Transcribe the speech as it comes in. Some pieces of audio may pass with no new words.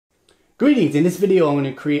Greetings, in this video I'm going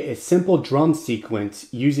to create a simple drum sequence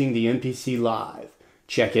using the MPC Live.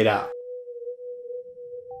 Check it out.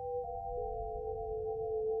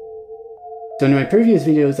 So in my previous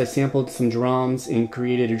videos I sampled some drums and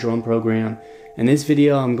created a drum program. In this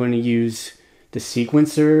video I'm going to use the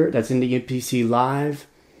sequencer that's in the MPC Live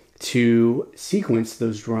to sequence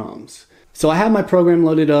those drums. So I have my program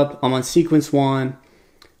loaded up. I'm on sequence 1,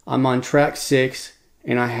 I'm on track 6,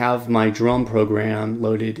 and I have my drum program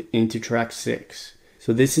loaded into track 6.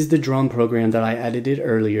 So this is the drum program that I edited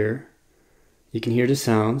earlier. You can hear the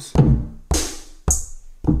sounds.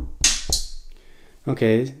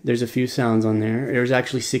 Okay, there's a few sounds on there. There's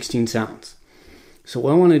actually 16 sounds. So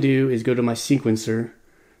what I want to do is go to my sequencer.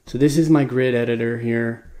 So this is my grid editor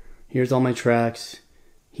here. Here's all my tracks.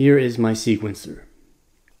 Here is my sequencer.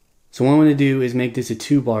 So what I want to do is make this a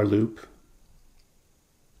 2-bar loop.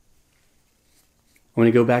 I want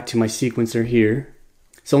to go back to my sequencer here.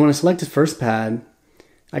 So I want to select the first pad.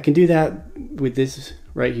 I can do that with this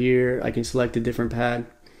right here. I can select a different pad,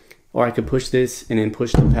 or I could push this and then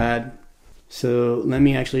push the pad. So let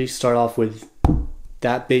me actually start off with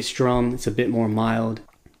that bass drum. It's a bit more mild.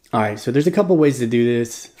 Alright, so there's a couple ways to do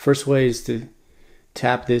this. First way is to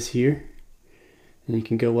tap this here, and you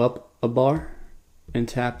can go up a bar and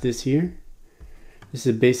tap this here. This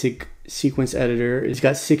is a basic sequence editor. It's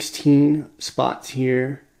got 16 spots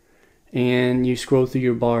here, and you scroll through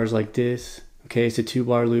your bars like this. Okay, it's a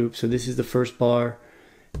 2-bar loop. So this is the first bar.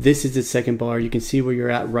 This is the second bar. You can see where you're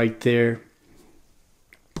at right there.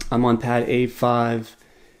 I'm on pad A5,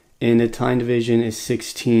 and the time division is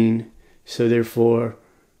 16. So therefore,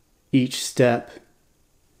 each step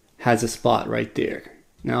has a spot right there.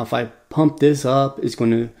 Now, if I pump this up, it's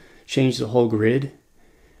going to change the whole grid.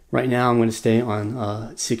 Right now I'm going to stay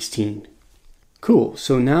on 16. Cool,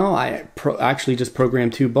 so now I actually just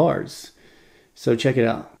programmed 2 bars. So check it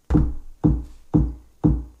out.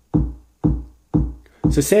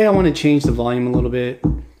 So say I want to change the volume a little bit.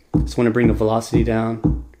 Just want to bring the velocity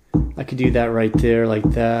down. I could do that right there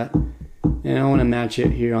like that. And I want to match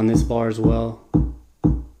it here on this bar as well.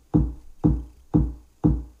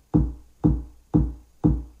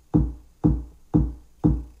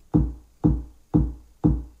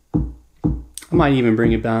 I might even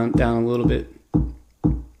bring it down a little bit.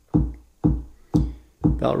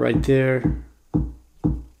 About right there.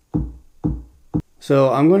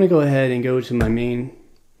 So I'm going to go ahead and go to my main,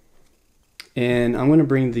 and I'm going to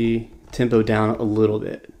bring the tempo down a little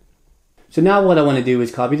bit. So now what I want to do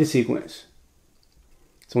is copy the sequence.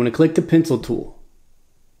 So I'm going to click the pencil tool.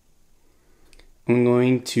 I'm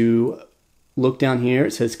going to look down here.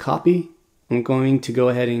 It says copy. I'm going to go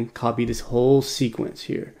ahead and copy this whole sequence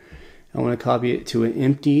here. I want to copy it to an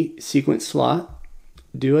empty sequence slot.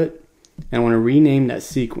 Do it. And I want to rename that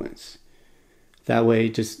sequence. That way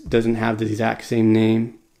it just doesn't have the exact same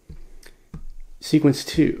name. Sequence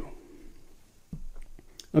 2.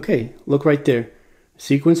 Okay, look right there.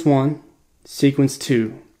 Sequence 1, sequence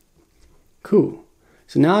 2. Cool.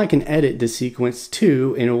 So now I can edit the sequence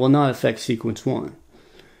 2 and it will not affect sequence 1.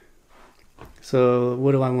 So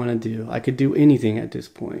what do I want to do? I could do anything at this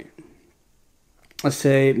point. Let's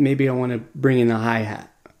say maybe I want to bring in a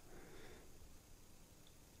hi-hat.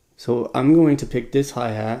 So I'm going to pick this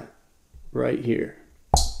hi-hat right here.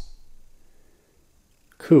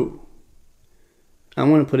 Cool. I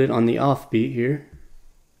want to put it on the offbeat here.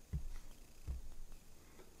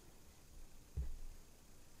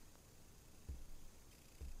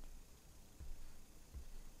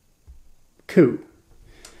 Cool.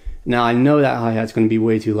 Now I know that hi-hat's going to be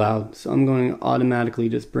way too loud, so I'm going to automatically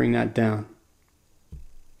just bring that down.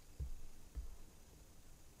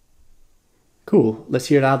 Cool, let's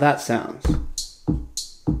hear how that sounds.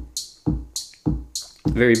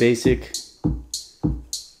 Very basic.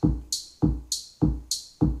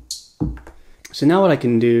 So now what I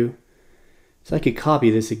can do is I could copy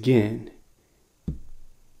this again.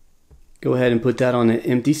 Go ahead and put that on an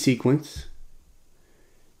empty sequence.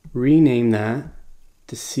 Rename that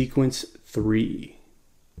to sequence 3.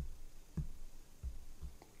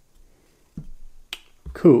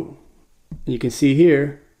 Cool. You can see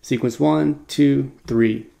here, sequence 1, 2,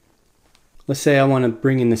 3. Let's say I want to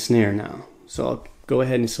bring in the snare now. So I'll go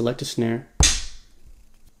ahead and select a snare.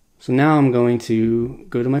 So now I'm going to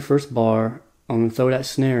go to my first bar. I'm going to throw that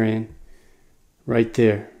snare in right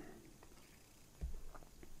there.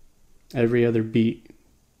 Every other beat.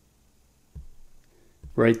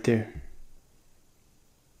 Right there.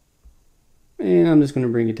 And I'm just going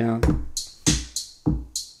to bring it down.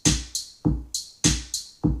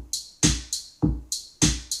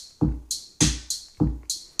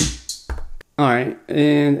 Alright,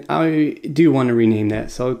 and I do want to rename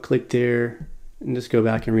that, so I'll click there and just go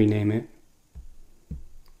back and rename it.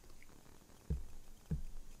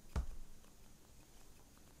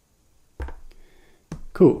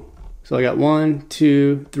 Cool. So I got 1,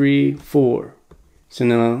 2, 3, 4. So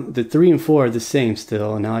now the 3 and 4 are the same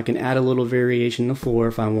still. Now I can add a little variation to 4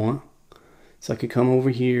 if I want. So I could come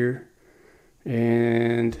over here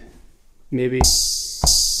and maybe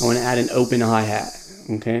I want to add an open hi-hat.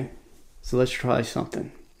 Okay. So let's try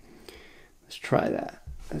something. Let's try that.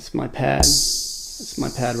 That's my pad. That's my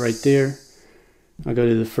pad right there. I'll go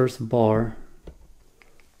to the first bar.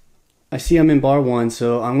 I see I'm in bar 1,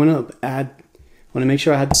 so I'm going to add, I want to make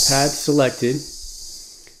sure I have the pad selected.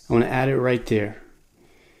 I want to add it right there.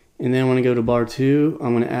 And then I want to go to bar 2.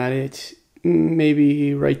 I'm going to add it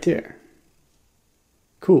maybe right there.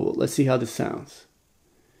 Cool. Let's see how this sounds.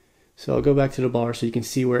 So I'll go back to the bar so you can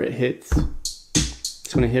see where it hits.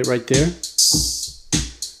 It's going to hit right there.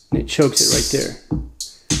 And it chokes it right there.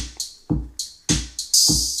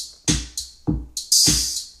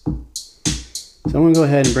 So I'm going to go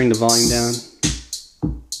ahead and bring the volume down.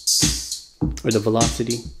 Or the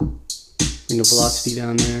velocity. Bring the velocity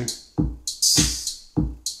down there.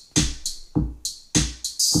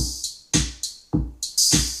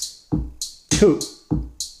 Cool.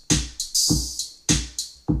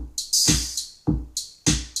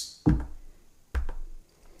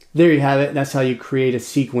 There you have it. That's how you create a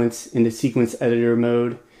sequence in the sequence editor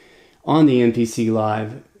mode on the MPC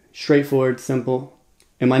Live. Straightforward, simple.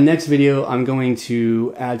 In my next video, I'm going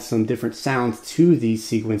to add some different sounds to these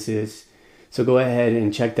sequences. So go ahead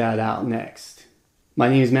and check that out next. My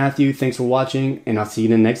name is Matthew. Thanks for watching, and I'll see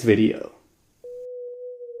you in the next video.